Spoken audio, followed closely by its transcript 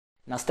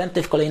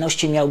Następny w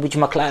kolejności miał być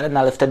McLaren,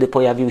 ale wtedy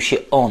pojawił się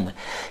on,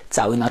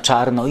 cały na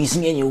czarno i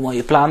zmienił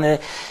moje plany.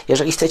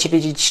 Jeżeli chcecie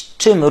wiedzieć,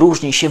 czym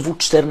różni się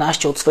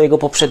W14 od swojego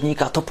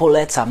poprzednika, to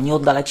polecam, nie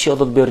oddalać się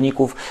od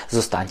odbiorników,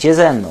 zostańcie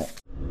ze mną.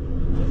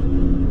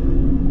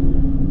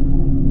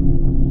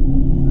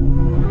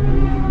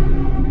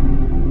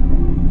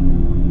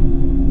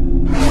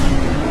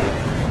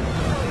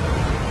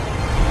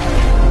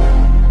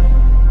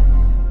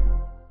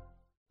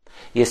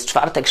 Jest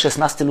czwartek,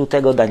 16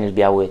 lutego, Daniel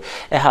Biały,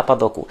 Echa,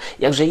 padoku.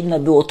 Jakże inne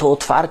było to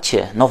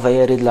otwarcie nowej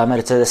ery dla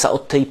Mercedesa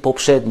od tej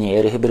poprzedniej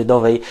ery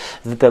hybrydowej,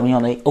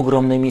 wypełnionej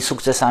ogromnymi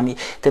sukcesami.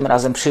 Tym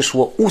razem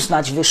przyszło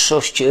uznać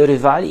wyższość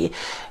rywali.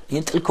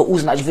 Nie tylko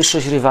uznać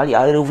wyższość rywali,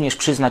 ale również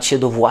przyznać się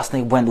do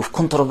własnych błędów.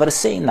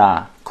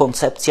 Kontrowersyjna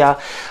koncepcja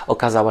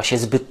okazała się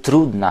zbyt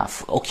trudna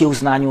w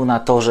okiełznaniu na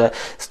torze,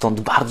 stąd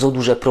bardzo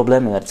duże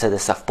problemy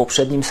Mercedesa w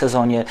poprzednim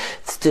sezonie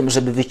z tym,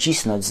 żeby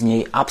wycisnąć z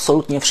niej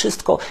absolutnie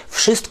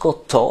wszystko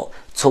to,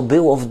 co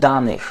było w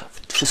danych,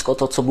 wszystko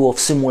to, co było w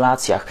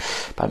symulacjach.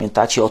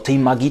 Pamiętacie o tej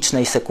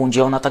magicznej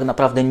sekundzie? Ona tak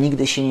naprawdę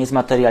nigdy się nie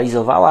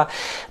zmaterializowała.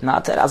 No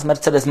a teraz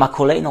Mercedes ma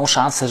kolejną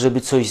szansę,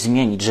 żeby coś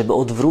zmienić, żeby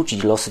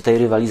odwrócić losy tej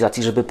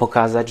rywalizacji, żeby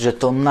pokazać, że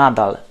to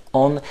nadal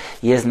on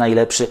jest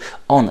najlepszy,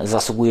 on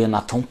zasługuje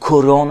na tą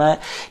koronę,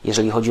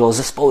 jeżeli chodzi o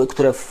zespoły,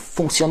 które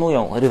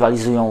funkcjonują,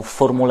 rywalizują w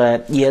Formule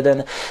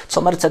 1.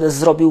 Co Mercedes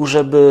zrobił,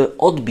 żeby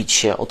odbić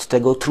się od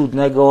tego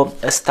trudnego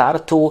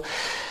startu?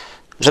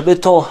 Żeby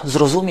to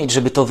zrozumieć,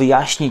 żeby to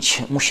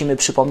wyjaśnić, musimy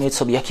przypomnieć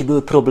sobie, jakie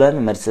były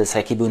problemy Mercedesa,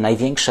 jakie były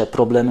największe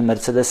problemy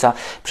Mercedesa.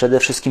 Przede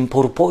wszystkim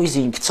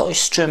porpoising,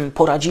 coś z czym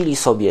poradzili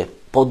sobie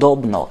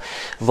podobno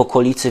w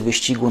okolicy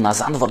wyścigu na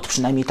Zandvoort.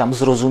 Przynajmniej tam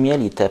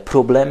zrozumieli te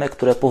problemy,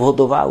 które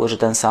powodowały, że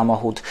ten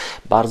samochód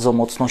bardzo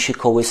mocno się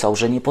kołysał,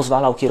 że nie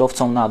pozwalał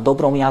kierowcom na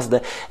dobrą jazdę.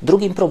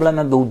 Drugim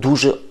problemem był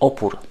duży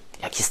opór,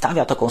 jaki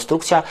stawia ta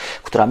konstrukcja,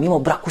 która mimo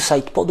braku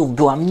sidepodów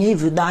była mniej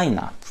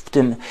wydajna w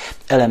tym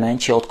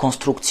elemencie od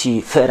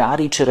konstrukcji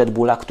Ferrari czy Red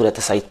Bulla, które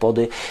te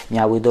sidepody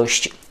miały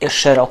dość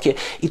szerokie.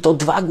 I to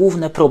dwa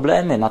główne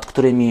problemy, nad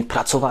którymi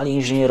pracowali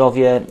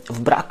inżynierowie w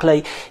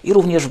Brackley i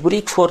również w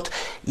Brixworth.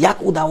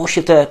 Jak udało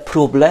się te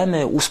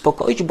problemy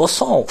uspokoić, bo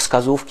są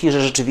wskazówki,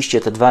 że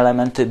rzeczywiście te dwa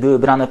elementy były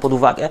brane pod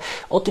uwagę.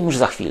 O tym już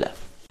za chwilę.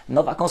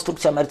 Nowa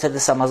konstrukcja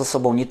Mercedesa ma za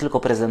sobą nie tylko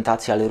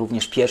prezentację, ale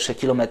również pierwsze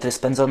kilometry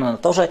spędzone na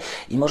torze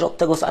i może od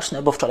tego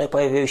zacznę, bo wczoraj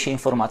pojawiły się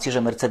informacje,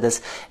 że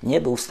Mercedes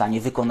nie był w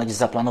stanie wykonać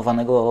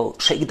zaplanowanego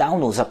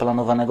shakedownu,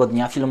 zaplanowanego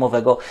dnia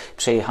filmowego.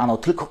 Przejechano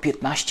tylko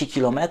 15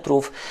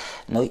 kilometrów,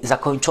 no i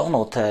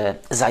zakończono te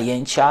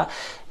zajęcia.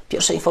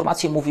 Pierwsze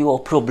informacje mówiły o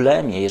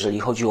problemie, jeżeli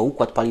chodzi o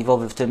układ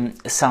paliwowy w tym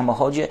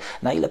samochodzie.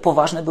 Na ile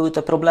poważne były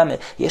te problemy?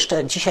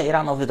 Jeszcze dzisiaj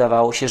rano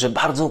wydawało się, że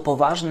bardzo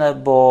poważne,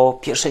 bo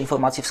pierwsze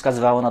informacje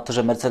wskazywały na to,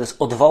 że Mercedes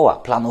odwoła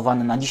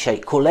planowany na dzisiaj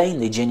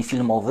kolejny dzień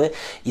filmowy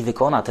i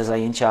wykona te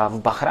zajęcia w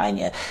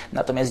Bahrajnie.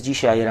 Natomiast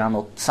dzisiaj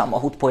rano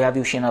samochód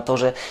pojawił się na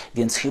torze,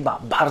 więc chyba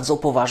bardzo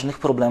poważnych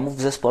problemów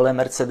w zespole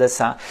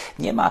Mercedesa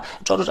nie ma.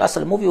 George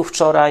Russell mówił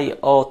wczoraj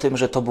o tym,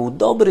 że to był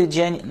dobry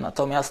dzień,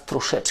 natomiast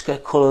troszeczkę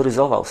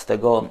koloryzował z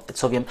tego,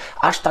 co wiem.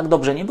 Aż tak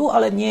dobrze nie było,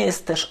 ale nie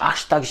jest też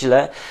aż tak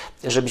źle,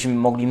 żebyśmy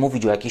mogli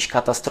mówić o jakiejś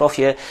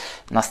katastrofie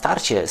na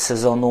starcie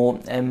sezonu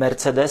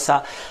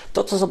Mercedesa.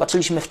 To, co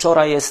zobaczyliśmy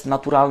wczoraj, jest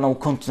naturalną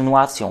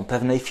kontynuacją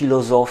pewnej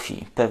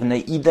filozofii,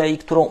 pewnej idei,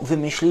 którą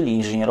wymyślili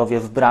inżynierowie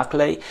w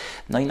Brackley.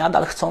 No i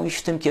nadal chcą iść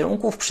w tym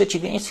kierunku, w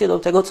przeciwieństwie do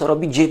tego, co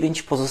robi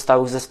 9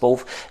 pozostałych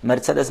zespołów.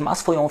 Mercedes ma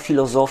swoją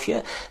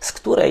filozofię, z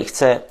której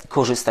chce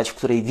korzystać, w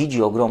której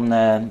widzi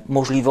ogromne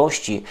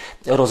możliwości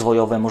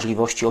rozwojowe,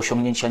 możliwości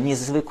osiągnięcia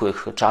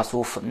niezwykłych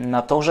czasów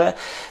na torze.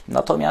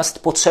 Natomiast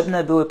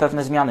potrzebne były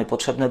pewne zmiany,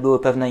 potrzebne były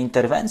pewne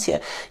interwencje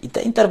i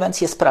te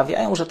interwencje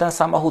sprawiają, że ten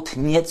samochód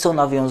nieco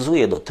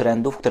nawiązuje do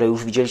trendów, które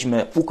już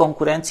widzieliśmy u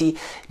konkurencji,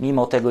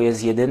 mimo tego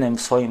jest jedynym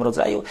w swoim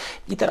rodzaju.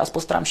 I teraz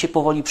postaram się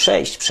powoli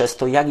przejść przez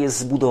to, jak jest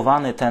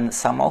zbudowany ten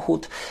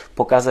samochód,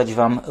 pokazać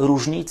Wam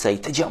różnice i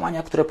te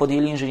działania, które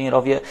podjęli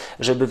inżynierowie,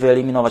 żeby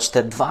wyeliminować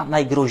te dwa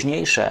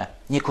najgroźniejsze,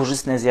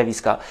 niekorzystne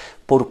zjawiska,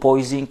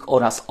 porpoising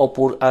oraz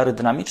opór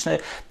aerodynamiczny.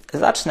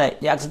 Zacznę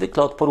jak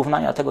zwykle od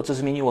porównania tego, co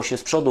zmieniło się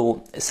z przodu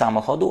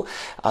samochodu,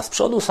 a z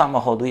przodu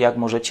samochodu, jak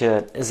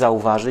możecie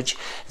zauważyć,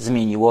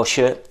 zmieniło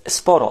się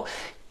sporo.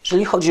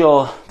 Jeżeli chodzi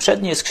o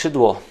przednie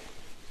skrzydło,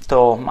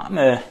 to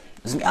mamy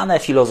zmianę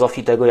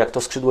filozofii tego, jak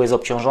to skrzydło jest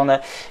obciążone.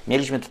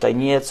 Mieliśmy tutaj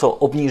nieco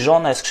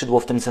obniżone skrzydło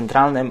w tym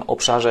centralnym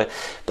obszarze,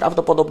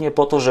 prawdopodobnie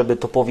po to, żeby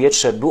to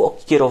powietrze było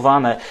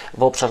kierowane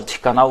w obszar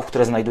tych kanałów,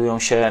 które znajdują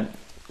się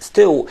z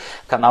tyłu,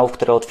 kanałów,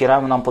 które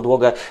otwierają nam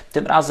podłogę.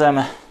 Tym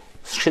razem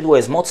skrzydło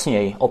jest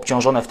mocniej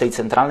obciążone w tej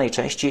centralnej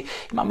części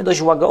i mamy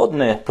dość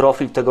łagodny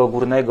profil tego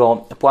górnego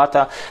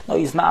płata. No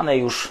i znane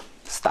już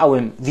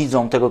stałym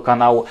widzom tego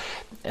kanału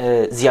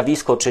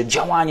zjawisko czy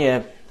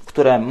działanie,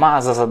 które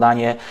ma za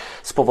zadanie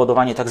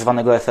spowodowanie tak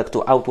zwanego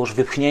efektu outwash,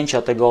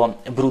 wypchnięcia tego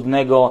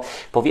brudnego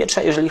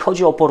powietrza. Jeżeli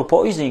chodzi o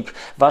porpoising,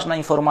 ważna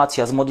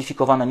informacja,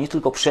 zmodyfikowane nie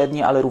tylko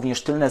przednie, ale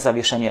również tylne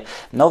zawieszenie.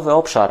 Nowy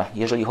obszar,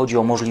 jeżeli chodzi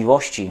o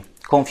możliwości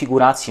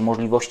konfiguracji,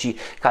 możliwości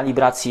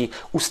kalibracji,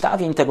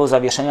 ustawień tego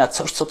zawieszenia,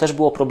 coś, co też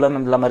było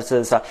problemem dla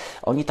Mercedesa.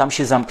 Oni tam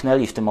się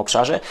zamknęli w tym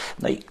obszarze.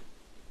 No i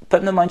w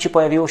pewnym momencie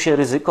pojawiło się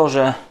ryzyko,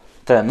 że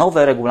te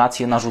nowe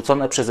regulacje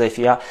narzucone przez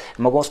FIA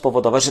mogą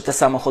spowodować, że te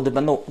samochody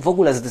będą w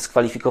ogóle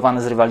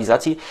zdyskwalifikowane z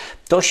rywalizacji.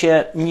 To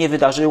się nie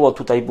wydarzyło.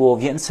 Tutaj było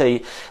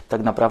więcej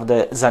tak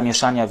naprawdę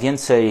zamieszania,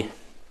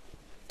 więcej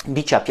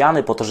bicia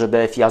piany po to,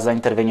 żeby FIA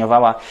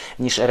zainterweniowała,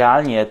 niż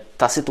realnie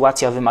ta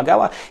sytuacja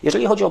wymagała.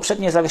 Jeżeli chodzi o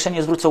przednie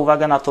zawieszenie, zwrócę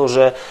uwagę na to,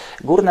 że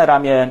górne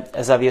ramię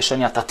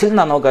zawieszenia, ta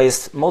tylna noga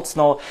jest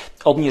mocno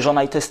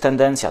obniżona i to jest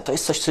tendencja. To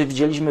jest coś, co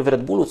widzieliśmy w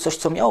Red Bullu, coś,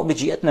 co miało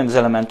być jednym z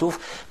elementów,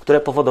 które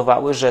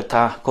powodowały, że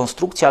ta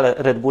konstrukcja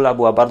Red Bulla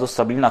była bardzo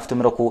stabilna. W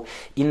tym roku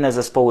inne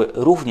zespoły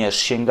również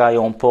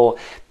sięgają po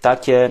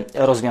takie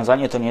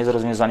rozwiązanie. To nie jest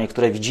rozwiązanie,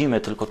 które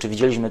widzimy tylko, czy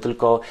widzieliśmy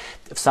tylko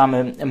w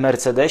samym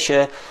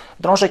Mercedesie.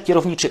 Drążek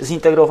kierowniczy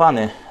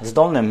zintegrowany z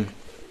dolnym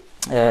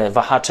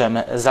wahaczem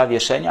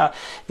zawieszenia,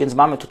 więc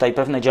mamy tutaj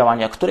pewne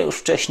działania, które już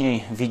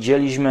wcześniej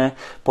widzieliśmy.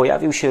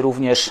 Pojawił się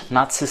również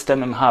nad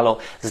systemem halo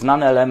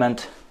znany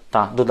element,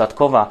 ta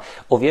dodatkowa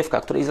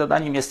owiewka, której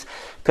zadaniem jest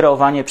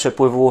kreowanie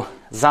przepływu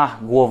za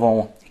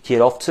głową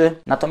kierowcy.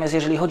 Natomiast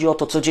jeżeli chodzi o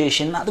to, co dzieje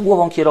się nad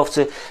głową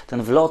kierowcy,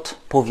 ten wlot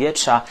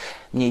powietrza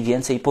mniej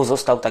więcej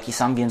pozostał taki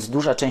sam, więc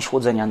duża część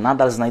chłodzenia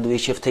nadal znajduje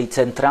się w tej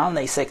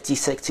centralnej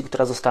sekcji,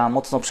 która została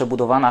mocno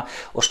przebudowana.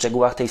 O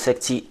szczegółach tej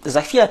sekcji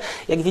za chwilę.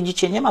 Jak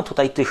widzicie, nie ma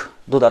tutaj tych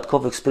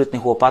dodatkowych,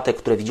 sprytnych łopatek,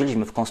 które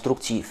widzieliśmy w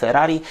konstrukcji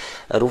Ferrari.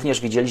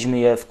 Również widzieliśmy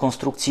je w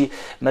konstrukcji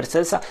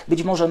Mercedesa.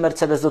 Być może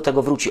Mercedes do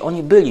tego wróci.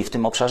 Oni byli w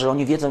tym obszarze,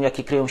 oni wiedzą,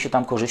 jakie kryją się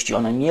tam korzyści.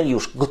 Oni mieli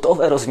już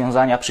gotowe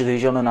rozwiązania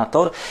przywiezione na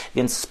tor,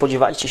 więc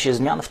spodziewajcie się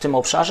zmian w tym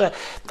obszarze.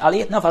 Ale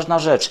jedna ważna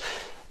rzecz.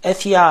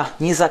 FIA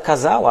nie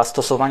zakazała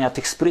stosowania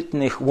tych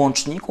sprytnych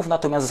łączników,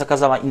 natomiast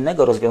zakazała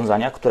innego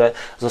rozwiązania, które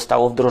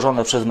zostało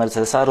wdrożone przez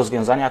Mercedesa,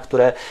 rozwiązania,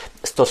 które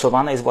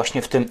stosowane jest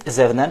właśnie w tym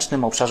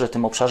zewnętrznym obszarze,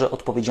 tym obszarze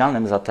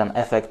odpowiedzialnym za ten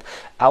efekt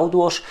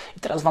outwash. I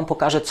teraz Wam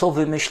pokażę, co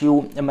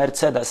wymyślił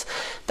Mercedes.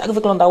 Tak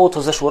wyglądało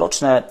to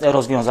zeszłoroczne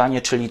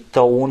rozwiązanie, czyli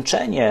to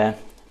łączenie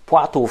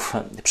płatów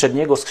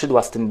przedniego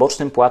skrzydła z tym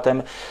bocznym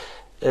płatem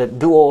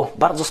było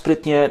bardzo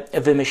sprytnie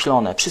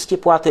wymyślone. Wszystkie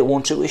płaty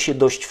łączyły się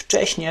dość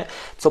wcześnie,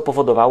 co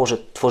powodowało, że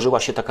tworzyła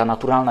się taka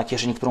naturalna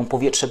kieszeń, którą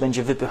powietrze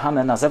będzie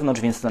wypychane na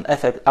zewnątrz, więc ten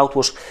efekt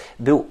outwash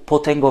był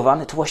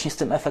potęgowany. To właśnie z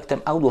tym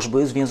efektem outwash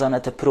były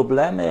związane te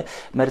problemy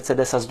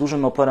Mercedesa z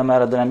dużym oporem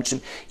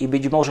aerodynamicznym i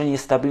być może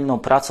niestabilną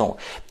pracą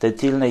tej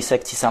tylnej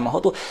sekcji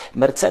samochodu.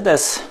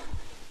 Mercedes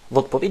w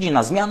odpowiedzi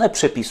na zmianę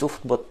przepisów,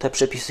 bo te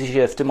przepisy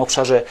się w tym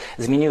obszarze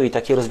zmieniły i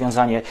takie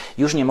rozwiązanie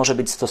już nie może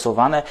być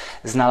stosowane,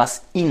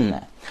 znalazł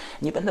inne.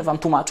 Nie będę Wam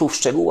tłumaczył w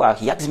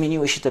szczegółach, jak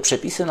zmieniły się te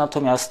przepisy,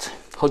 natomiast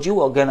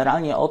chodziło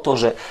generalnie o to,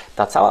 że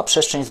ta cała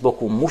przestrzeń z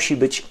boku musi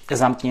być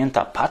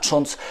zamknięta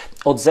patrząc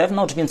od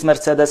zewnątrz, więc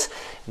Mercedes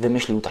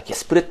wymyślił takie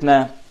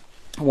sprytne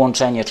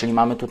łączenie, czyli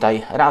mamy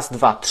tutaj raz,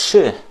 dwa,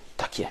 trzy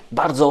takie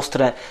bardzo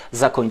ostre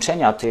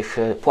zakończenia tych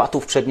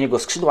płatów przedniego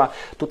skrzydła.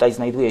 Tutaj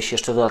znajduje się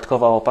jeszcze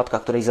dodatkowa łopatka,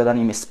 której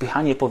zadaniem jest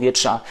spychanie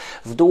powietrza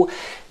w dół.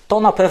 To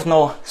na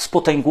pewno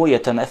spotęguje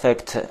ten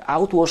efekt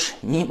outwash,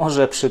 mimo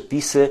że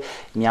przepisy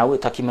miały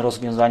takim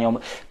rozwiązaniom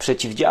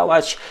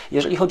przeciwdziałać.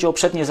 Jeżeli chodzi o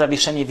przednie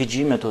zawieszenie,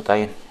 widzimy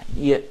tutaj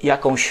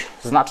jakąś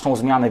znaczną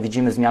zmianę,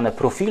 widzimy zmianę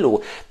profilu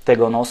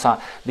tego nosa.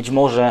 Być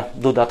może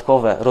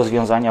dodatkowe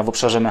rozwiązania w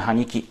obszarze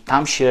mechaniki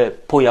tam się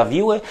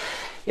pojawiły.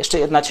 Jeszcze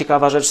jedna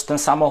ciekawa rzecz, ten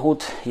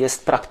samochód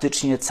jest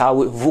praktycznie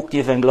cały w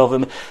włóknie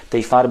węglowym.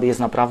 Tej farby jest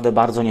naprawdę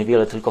bardzo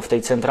niewiele, tylko w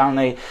tej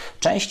centralnej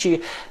części.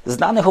 Z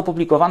danych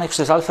opublikowanych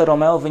przez Alfa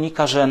Romeo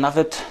wynika, że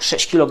nawet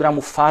 6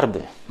 kg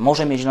farby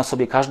może mieć na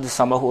sobie każdy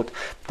samochód.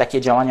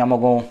 Takie działania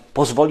mogą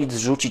pozwolić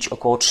zrzucić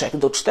około 3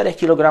 do 4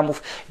 kg,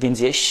 więc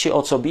jest się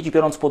o co bić,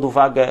 biorąc pod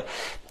uwagę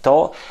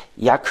to,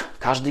 jak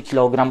każdy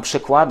kilogram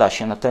przekłada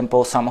się na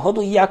tempo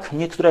samochodu i jak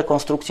niektóre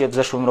konstrukcje w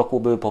zeszłym roku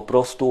były po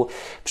prostu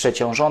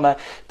przeciążone.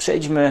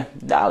 Przejdźmy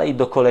dalej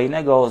do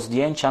kolejnego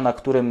zdjęcia, na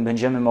którym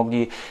będziemy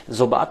mogli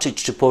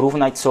zobaczyć czy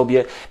porównać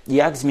sobie,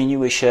 jak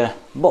zmieniły się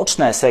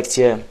boczne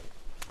sekcje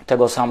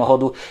tego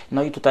samochodu.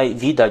 No i tutaj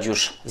widać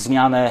już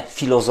zmianę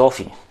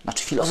filozofii.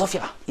 Znaczy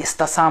filozofia jest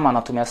ta sama,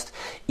 natomiast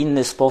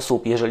inny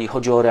sposób, jeżeli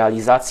chodzi o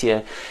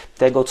realizację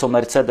tego, co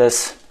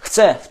Mercedes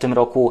chce w tym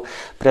roku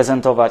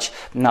prezentować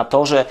na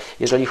torze.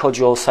 Jeżeli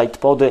chodzi o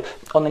sidepody,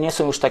 one nie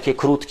są już takie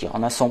krótkie,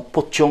 one są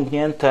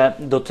podciągnięte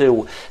do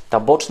tyłu. Ta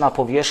boczna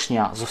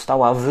powierzchnia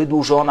została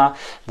wydłużona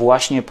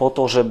właśnie po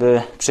to,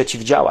 żeby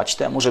przeciwdziałać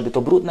temu, żeby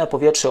to brudne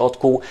powietrze od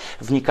kół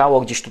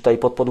wnikało gdzieś tutaj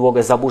pod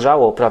podłogę,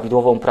 zaburzało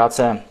prawidłową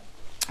pracę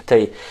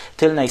tej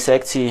tylnej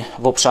sekcji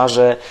w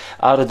obszarze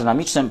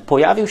aerodynamicznym.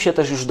 Pojawił się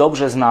też już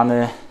dobrze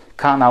znany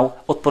kanał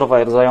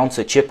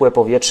odprowadzający ciepłe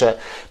powietrze,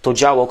 to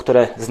działo,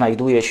 które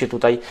znajduje się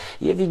tutaj,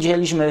 je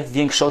widzieliśmy w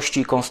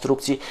większości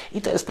konstrukcji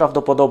i to jest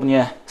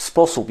prawdopodobnie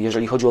sposób,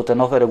 jeżeli chodzi o te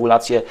nowe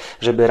regulacje,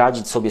 żeby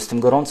radzić sobie z tym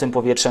gorącym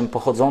powietrzem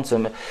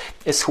pochodzącym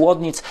z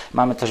chłodnic.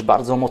 Mamy też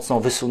bardzo mocno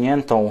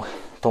wysuniętą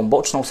tą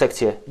boczną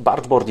sekcję.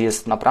 Bargeboard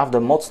jest naprawdę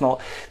mocno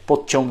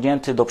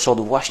podciągnięty do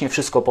przodu. Właśnie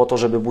wszystko po to,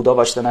 żeby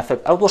budować ten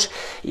efekt outwash.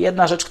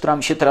 Jedna rzecz, która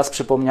mi się teraz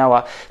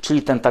przypomniała,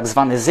 czyli ten tak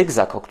zwany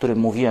zygzak, o którym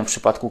mówiłem w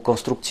przypadku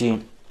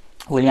konstrukcji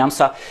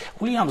Williamsa.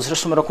 Williams w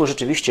zeszłym roku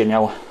rzeczywiście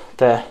miał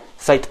te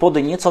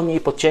sidepody nieco mniej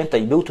podcięte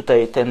i był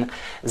tutaj ten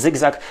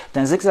zygzak.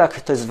 Ten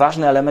zygzak to jest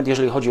ważny element,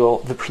 jeżeli chodzi o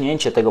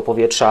wypchnięcie tego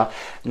powietrza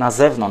na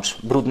zewnątrz,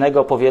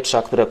 brudnego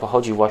powietrza, które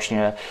pochodzi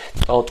właśnie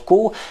od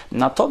kół.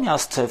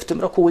 Natomiast w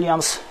tym roku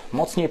Williams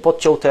mocniej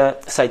podciął te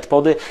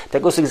sidepody.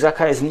 Tego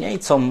zygzaka jest mniej,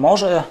 co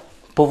może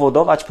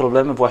powodować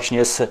problemy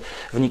właśnie z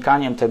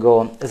wnikaniem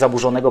tego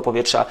zaburzonego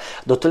powietrza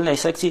do tylnej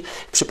sekcji.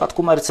 W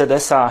przypadku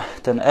Mercedesa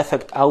ten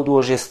efekt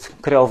outwash jest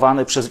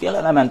kreowany przez wiele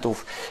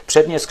elementów.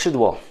 Przednie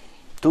skrzydło.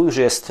 Tu już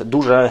jest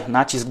duży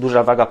nacisk,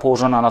 duża waga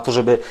położona na to,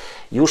 żeby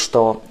już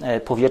to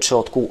powietrze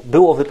od kół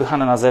było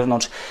wypychane na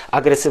zewnątrz.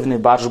 Agresywny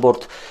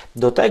bargeboard.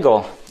 Do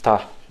tego ta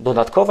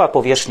dodatkowa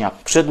powierzchnia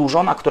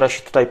przedłużona, która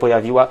się tutaj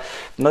pojawiła.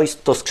 No i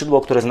to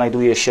skrzydło, które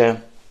znajduje się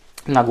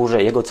na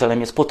górze. Jego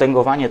celem jest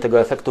potęgowanie tego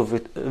efektu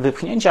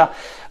wypchnięcia.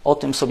 O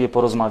tym sobie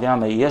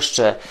porozmawiamy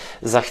jeszcze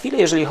za chwilę.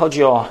 Jeżeli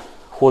chodzi o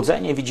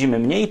chłodzenie, widzimy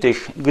mniej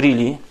tych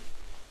grilli,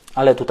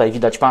 ale tutaj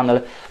widać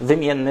panel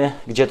wymienny,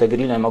 gdzie te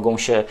grille mogą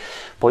się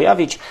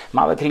pojawić.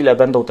 Małe grille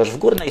będą też w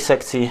górnej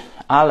sekcji,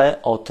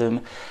 ale o tym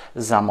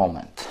za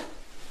moment.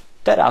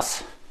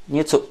 Teraz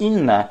nieco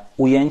inne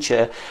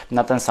ujęcie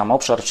na ten sam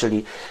obszar,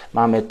 czyli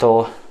mamy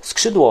to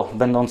skrzydło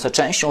będące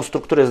częścią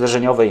struktury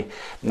zderzeniowej,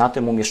 na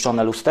tym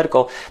umieszczone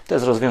lusterko. To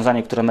jest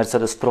rozwiązanie, które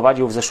Mercedes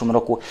wprowadził w zeszłym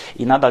roku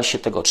i nadal się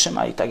tego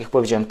trzyma. I tak jak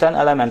powiedziałem, ten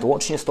element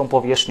łącznie z tą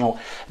powierzchnią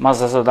ma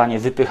za zadanie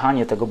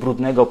wypychanie tego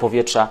brudnego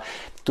powietrza,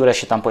 które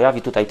się tam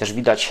pojawi. Tutaj też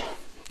widać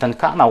ten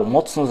kanał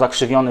mocno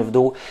zakrzywiony w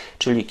dół,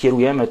 czyli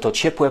kierujemy to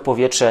ciepłe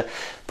powietrze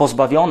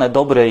pozbawione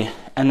dobrej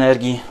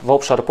energii w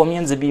obszar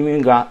pomiędzy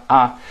beaminga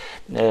a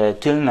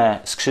tylne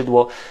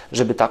skrzydło,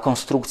 żeby ta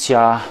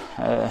konstrukcja,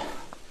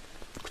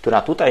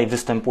 która tutaj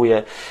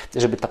występuje,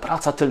 żeby ta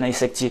praca tylnej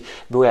sekcji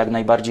była jak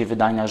najbardziej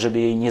wydajna, żeby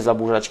jej nie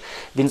zaburzać.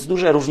 Więc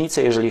duże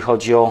różnice, jeżeli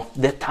chodzi o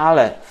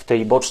detale w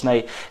tej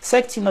bocznej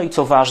sekcji. No i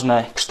co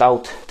ważne,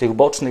 kształt tych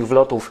bocznych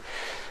wlotów.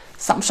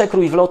 Sam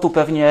przekrój wlotu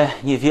pewnie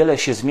niewiele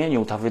się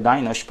zmienił. Ta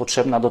wydajność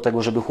potrzebna do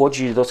tego, żeby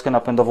chłodzić jednostkę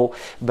napędową,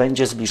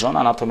 będzie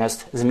zbliżona,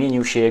 natomiast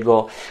zmienił się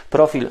jego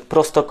profil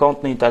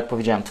prostokątny i tak jak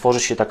powiedziałem, tworzy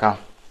się taka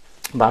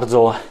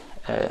bardzo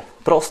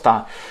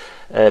prosta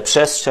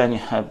przestrzeń,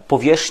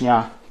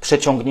 powierzchnia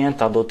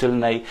przeciągnięta do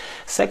tylnej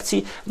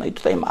sekcji. No i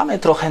tutaj mamy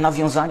trochę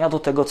nawiązania do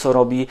tego, co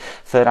robi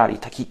Ferrari.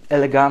 Taki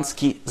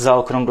elegancki,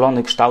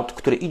 zaokrąglony kształt,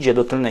 który idzie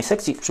do tylnej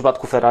sekcji. W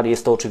przypadku Ferrari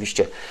jest to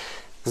oczywiście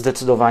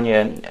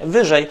zdecydowanie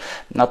wyżej,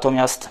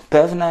 natomiast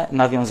pewne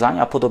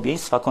nawiązania,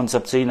 podobieństwa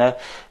koncepcyjne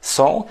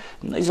są.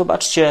 No i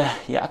zobaczcie,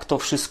 jak to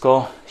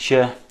wszystko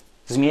się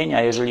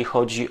zmienia, jeżeli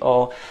chodzi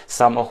o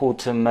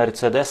samochód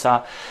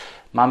Mercedesa.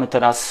 Mamy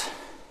teraz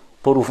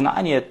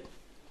porównanie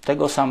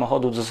tego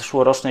samochodu do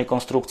zeszłorocznej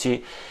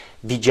konstrukcji,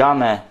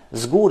 widziane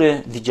z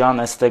góry,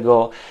 widziane z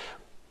tego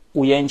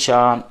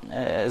ujęcia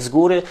z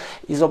góry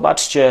i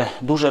zobaczcie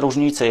duże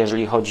różnice,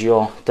 jeżeli chodzi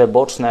o te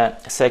boczne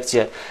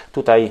sekcje.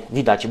 Tutaj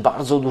widać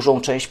bardzo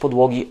dużą część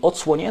podłogi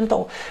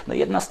odsłoniętą. No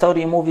jedna z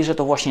teorii mówi, że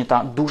to właśnie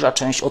ta duża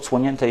część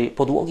odsłoniętej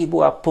podłogi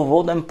była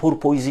powodem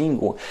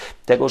porpoisingu,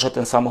 tego, że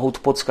ten samochód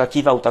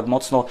podskakiwał tak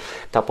mocno.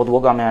 Ta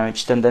podłoga miała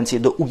mieć tendencję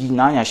do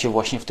uginania się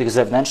właśnie w tych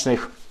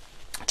zewnętrznych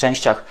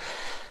częściach,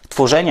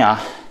 tworzenia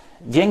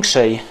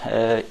większej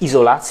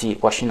izolacji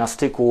właśnie na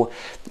styku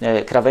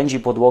krawędzi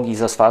podłogi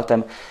z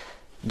asfaltem.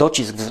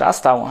 Docisk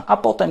wzrastał, a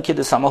potem,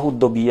 kiedy samochód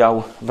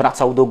dobijał,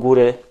 wracał do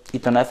góry i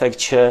ten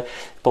efekt się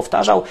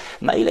powtarzał.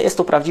 Na ile jest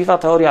to prawdziwa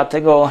teoria,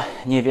 tego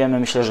nie wiemy.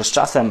 Myślę, że z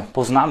czasem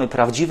poznamy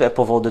prawdziwe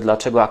powody,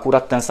 dlaczego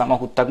akurat ten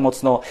samochód tak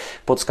mocno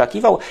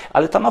podskakiwał,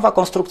 ale ta nowa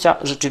konstrukcja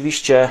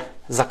rzeczywiście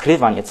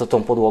zakrywa nieco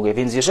tą podłogę,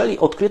 więc jeżeli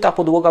odkryta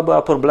podłoga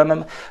była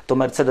problemem, to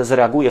Mercedes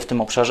reaguje w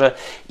tym obszarze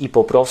i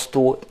po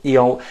prostu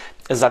ją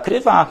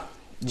zakrywa.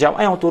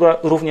 Działają tu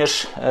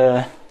również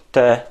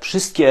te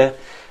wszystkie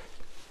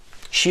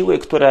siły,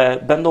 które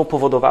będą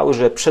powodowały,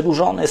 że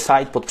przedłużony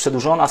sidepod,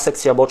 przedłużona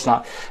sekcja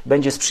boczna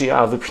będzie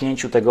sprzyjała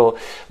wypchnięciu tego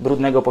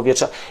brudnego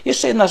powietrza.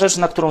 Jeszcze jedna rzecz,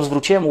 na którą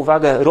zwróciłem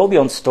uwagę,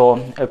 robiąc to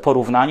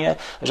porównanie,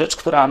 rzecz,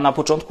 która na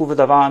początku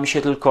wydawała mi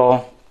się tylko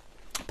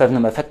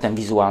pewnym efektem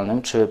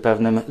wizualnym, czy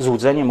pewnym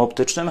złudzeniem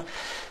optycznym,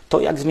 to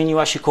jak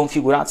zmieniła się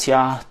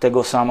konfiguracja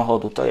tego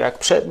samochodu, to jak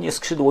przednie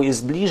skrzydło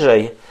jest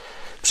bliżej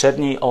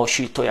przedniej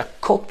osi, to jak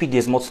kokpit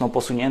jest mocno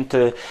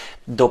posunięty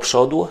do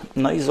przodu.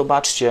 No i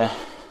zobaczcie,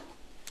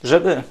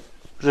 żeby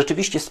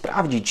rzeczywiście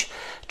sprawdzić,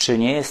 czy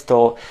nie jest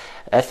to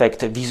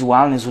efekt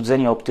wizualny,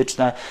 złudzenie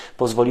optyczne,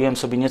 pozwoliłem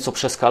sobie nieco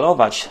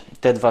przeskalować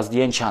te dwa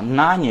zdjęcia,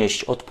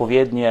 nanieść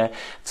odpowiednie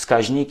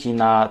wskaźniki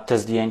na te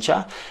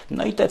zdjęcia.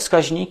 No i te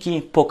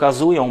wskaźniki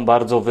pokazują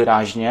bardzo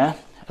wyraźnie,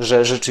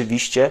 że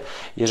rzeczywiście,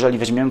 jeżeli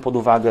weźmiemy pod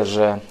uwagę,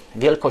 że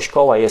wielkość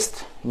koła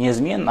jest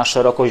niezmienna,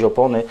 szerokość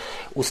opony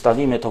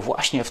ustawimy to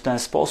właśnie w ten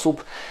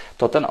sposób,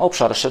 to ten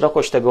obszar,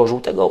 szerokość tego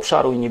żółtego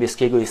obszaru i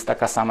niebieskiego jest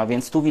taka sama,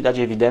 więc tu widać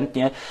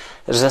ewidentnie,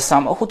 że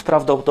samochód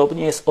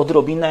prawdopodobnie jest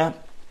odrobinę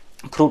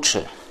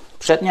krótszy.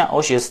 Przednia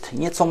oś jest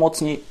nieco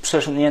mocniej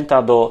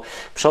przesunięta do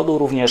przodu,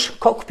 również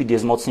kokpit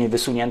jest mocniej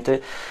wysunięty.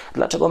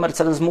 Dlaczego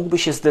Mercedes mógłby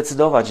się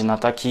zdecydować na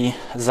taki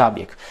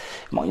zabieg?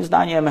 Moim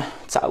zdaniem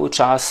cały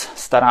czas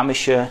staramy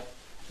się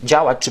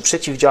działać czy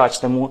przeciwdziałać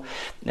temu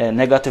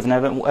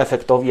negatywnemu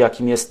efektowi,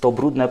 jakim jest to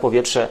brudne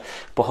powietrze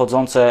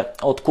pochodzące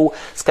od kół.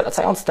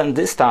 Skracając ten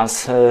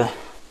dystans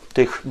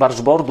tych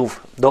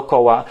bargeboardów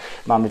dookoła,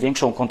 mamy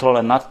większą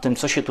kontrolę nad tym,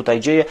 co się tutaj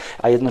dzieje,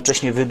 a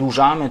jednocześnie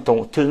wydłużamy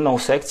tą tylną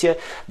sekcję,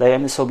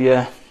 dajemy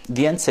sobie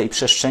więcej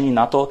przestrzeni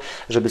na to,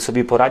 żeby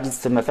sobie poradzić z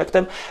tym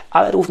efektem,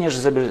 ale również,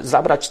 żeby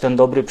zabrać ten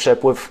dobry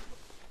przepływ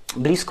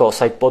blisko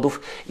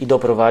sidepodów i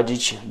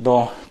doprowadzić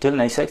do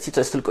tylnej sekcji. To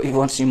jest tylko i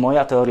wyłącznie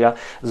moja teoria.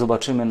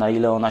 Zobaczymy, na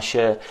ile ona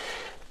się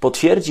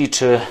potwierdzi,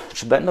 czy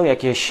będą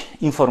jakieś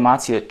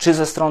informacje, czy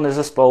ze strony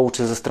zespołu,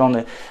 czy ze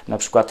strony na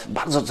przykład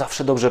bardzo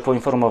zawsze dobrze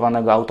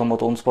poinformowanego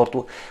Automotive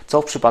Sportu,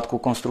 co w przypadku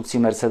konstrukcji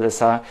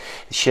Mercedesa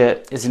się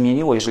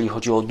zmieniło, jeżeli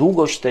chodzi o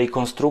długość tej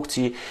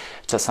konstrukcji.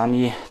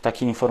 Czasami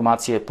takie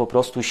informacje po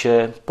prostu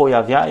się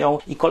pojawiają.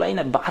 I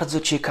kolejne bardzo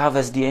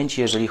ciekawe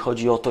zdjęcie, jeżeli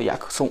chodzi o to,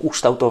 jak są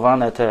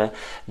ukształtowane te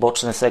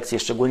boczne sekcje,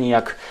 szczególnie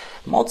jak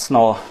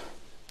mocno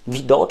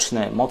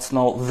widoczny,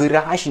 mocno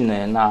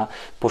wyraźny na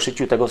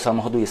poszyciu tego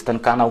samochodu jest ten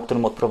kanał,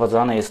 którym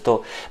odprowadzane jest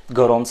to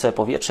gorące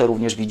powietrze.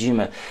 Również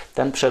widzimy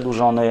ten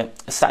przedłużony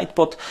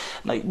sidepod.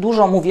 No i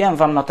dużo mówiłem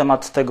Wam na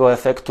temat tego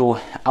efektu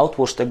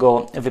outwash,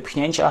 tego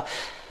wypchnięcia.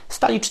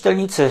 Stali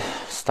czytelnicy,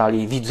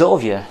 stali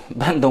widzowie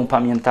będą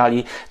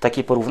pamiętali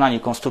takie porównanie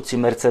konstrukcji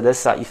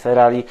Mercedesa i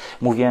Ferrari.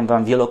 Mówiłem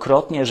Wam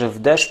wielokrotnie, że w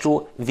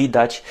deszczu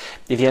widać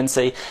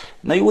więcej.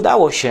 No i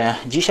udało się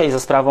dzisiaj za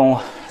sprawą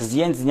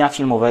zdjęć z dnia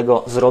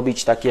filmowego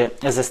zrobić takie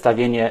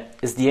zestawienie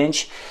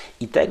zdjęć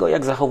i tego,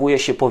 jak zachowuje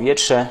się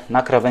powietrze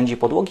na krawędzi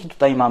podłogi.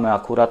 Tutaj mamy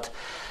akurat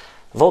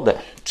wodę,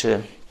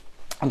 czy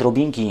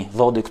drobinki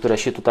wody, które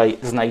się tutaj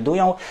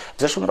znajdują.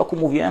 W zeszłym roku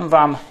mówiłem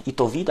Wam, i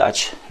to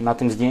widać na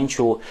tym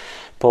zdjęciu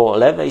po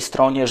lewej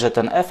stronie, że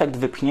ten efekt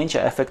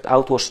wypchnięcia, efekt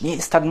outwash nie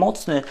jest tak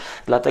mocny,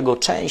 dlatego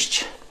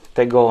część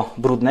tego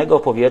brudnego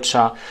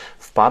powietrza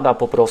wpada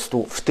po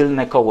prostu w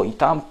tylne koło i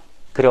tam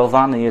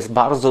kreowany jest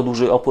bardzo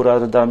duży opór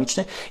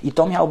aerodynamiczny i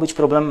to miał być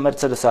problem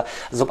Mercedesa.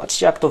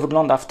 Zobaczcie, jak to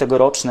wygląda w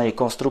tegorocznej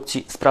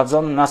konstrukcji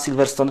sprawdzonym na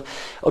Silverstone.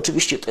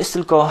 Oczywiście to jest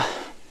tylko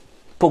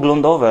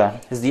poglądowe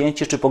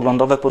zdjęcie czy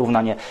poglądowe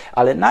porównanie,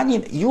 ale na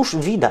nim już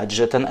widać,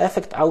 że ten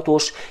efekt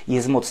outwash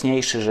jest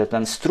mocniejszy, że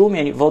ten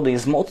strumień wody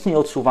jest mocniej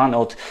odsuwany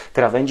od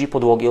krawędzi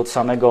podłogi, od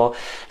samego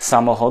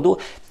samochodu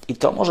i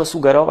to może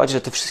sugerować,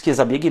 że te wszystkie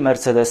zabiegi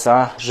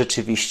Mercedesa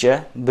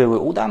rzeczywiście były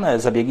udane.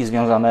 Zabiegi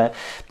związane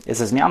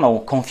ze zmianą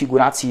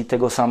konfiguracji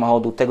tego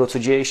samochodu, tego, co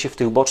dzieje się w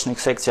tych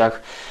bocznych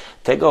sekcjach,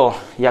 tego,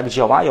 jak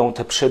działają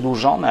te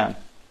przedłużone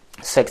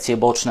sekcje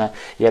boczne,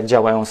 jak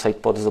działają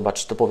sidepody.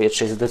 Zobaczcie, to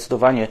powietrze jest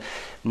zdecydowanie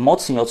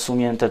mocniej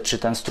odsunięte, czy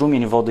ten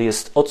strumień wody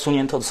jest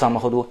odsunięty od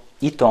samochodu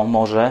i to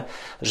może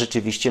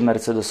rzeczywiście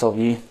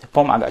Mercedesowi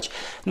pomagać.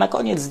 Na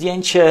koniec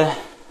zdjęcie,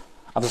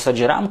 a w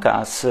zasadzie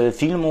ramka z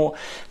filmu,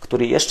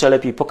 który jeszcze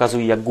lepiej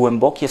pokazuje, jak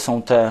głębokie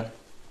są te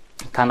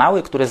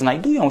kanały, które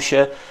znajdują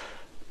się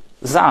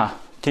za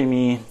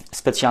tymi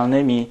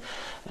specjalnymi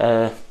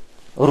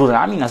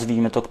rurami,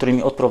 nazwijmy to,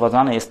 którymi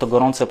odprowadzane jest to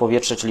gorące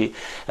powietrze, czyli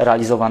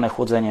realizowane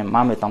chłodzeniem.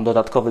 Mamy tam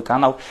dodatkowy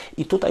kanał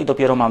i tutaj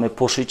dopiero mamy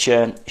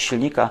poszycie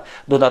silnika,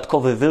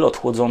 dodatkowy wylot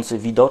chłodzący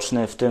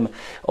widoczny w tym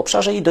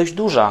obszarze i dość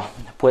duża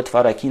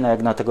płetwa rekina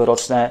jak na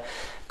tegoroczne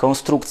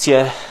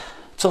konstrukcje.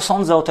 Co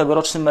sądzę o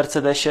tegorocznym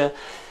Mercedesie?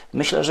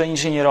 Myślę, że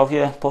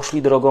inżynierowie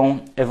poszli drogą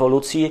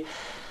ewolucji.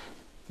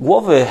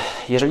 Głowy,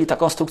 jeżeli ta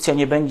konstrukcja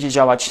nie będzie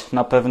działać,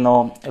 na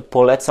pewno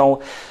polecą,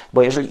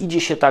 bo jeżeli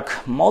idzie się tak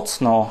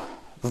mocno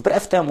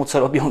wbrew temu, co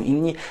robią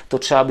inni, to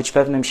trzeba być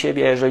pewnym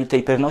siebie. Jeżeli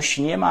tej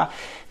pewności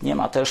nie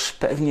ma też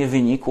pewnie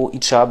wyniku i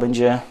trzeba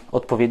będzie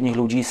odpowiednich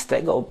ludzi z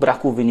tego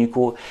braku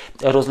wyniku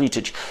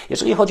rozliczyć.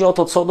 Jeżeli chodzi o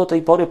to, co do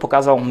tej pory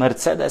pokazał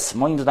Mercedes,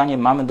 moim zdaniem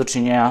mamy do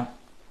czynienia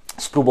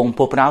z próbą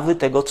poprawy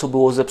tego, co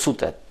było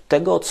zepsute,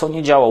 tego, co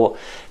nie działało.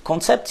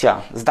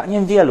 Koncepcja,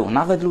 zdaniem wielu,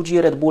 nawet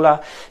ludzi Red Bulla,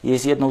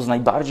 jest jedną z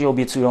najbardziej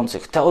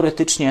obiecujących,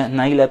 teoretycznie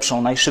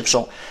najlepszą,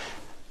 najszybszą.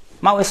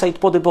 Małe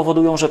sidepody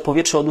powodują, że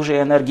powietrze o dużej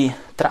energii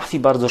trafi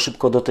bardzo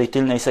szybko do tej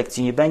tylnej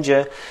sekcji. Nie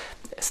będzie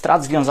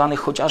strat związanych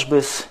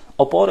chociażby z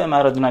oporem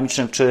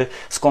aerodynamicznym czy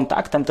z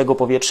kontaktem tego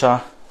powietrza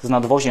z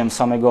nadwoziem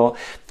samego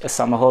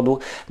samochodu.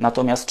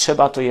 Natomiast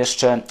trzeba to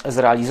jeszcze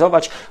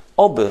zrealizować.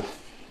 Oby,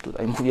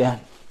 tutaj mówię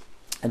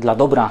dla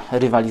dobra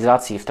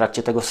rywalizacji w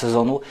trakcie tego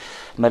sezonu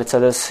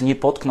Mercedes nie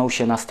potknął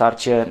się na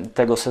starcie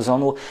tego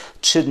sezonu.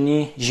 3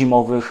 dni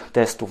zimowych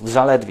testów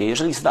zaledwie.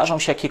 Jeżeli zdarzą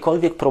się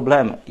jakiekolwiek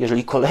problemy,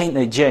 jeżeli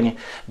kolejny dzień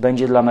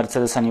będzie dla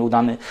Mercedesa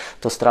nieudany,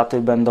 to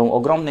straty będą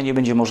ogromne, nie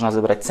będzie można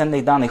zebrać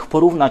cennych danych,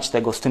 porównać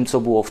tego z tym,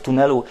 co było w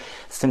tunelu,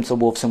 z tym, co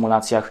było w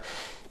symulacjach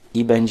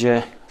i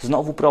będzie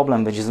znowu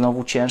problem, będzie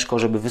znowu ciężko,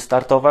 żeby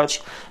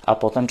wystartować, a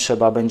potem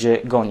trzeba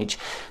będzie gonić.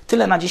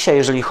 Tyle na dzisiaj,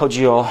 jeżeli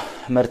chodzi o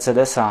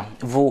Mercedesa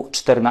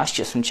W14.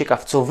 Jestem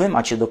ciekaw, co Wy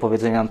macie do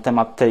powiedzenia na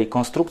temat tej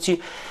konstrukcji.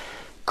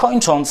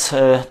 Kończąc,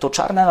 to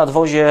czarne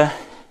nadwozie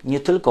nie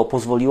tylko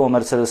pozwoliło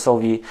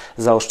Mercedesowi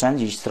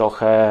zaoszczędzić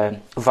trochę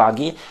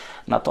wagi,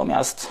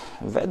 natomiast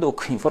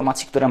według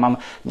informacji, które mam,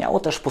 miało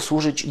też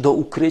posłużyć do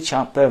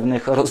ukrycia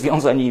pewnych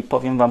rozwiązań i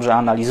powiem Wam, że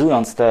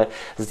analizując te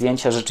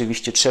zdjęcia,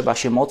 rzeczywiście trzeba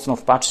się mocno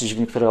wpatrzyć w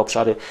niektóre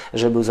obszary,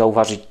 żeby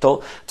zauważyć to,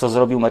 co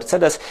zrobił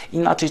Mercedes.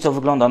 Inaczej to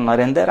wygląda na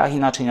renderach,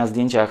 inaczej na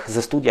zdjęciach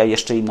ze studia,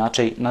 jeszcze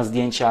inaczej na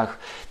zdjęciach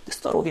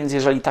z toru, więc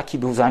jeżeli taki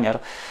był zamiar,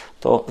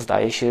 to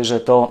zdaje się, że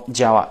to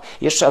działa.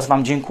 Jeszcze raz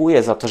Wam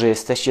dziękuję za to, że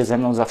jesteście ze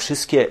mną, za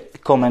wszystkie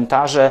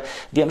komentarze.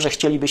 Wiem, że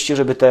chcielibyście,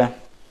 żeby te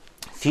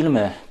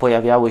filmy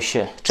pojawiały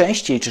się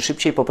częściej czy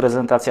szybciej po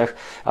prezentacjach,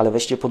 ale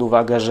weźcie pod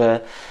uwagę, że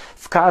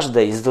w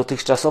każdej z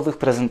dotychczasowych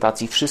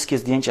prezentacji wszystkie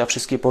zdjęcia,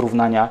 wszystkie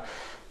porównania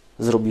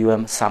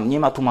zrobiłem sam. Nie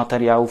ma tu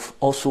materiałów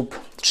osób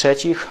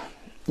trzecich.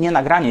 Nie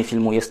nagranie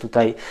filmu jest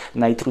tutaj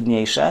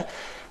najtrudniejsze.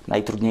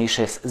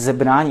 Najtrudniejsze jest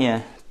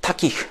zebranie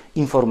takich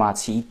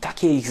informacji i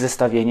takie ich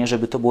zestawienie,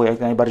 żeby to było jak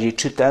najbardziej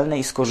czytelne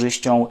i z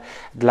korzyścią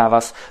dla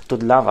Was. To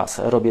dla Was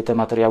robię te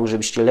materiały,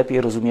 żebyście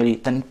lepiej rozumieli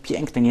ten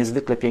piękny,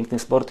 niezwykle piękny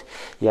sport,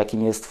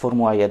 jakim jest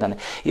Formuła 1.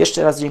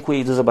 Jeszcze raz dziękuję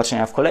i do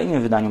zobaczenia w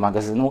kolejnym wydaniu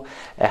magazynu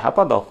Echa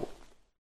Padoku.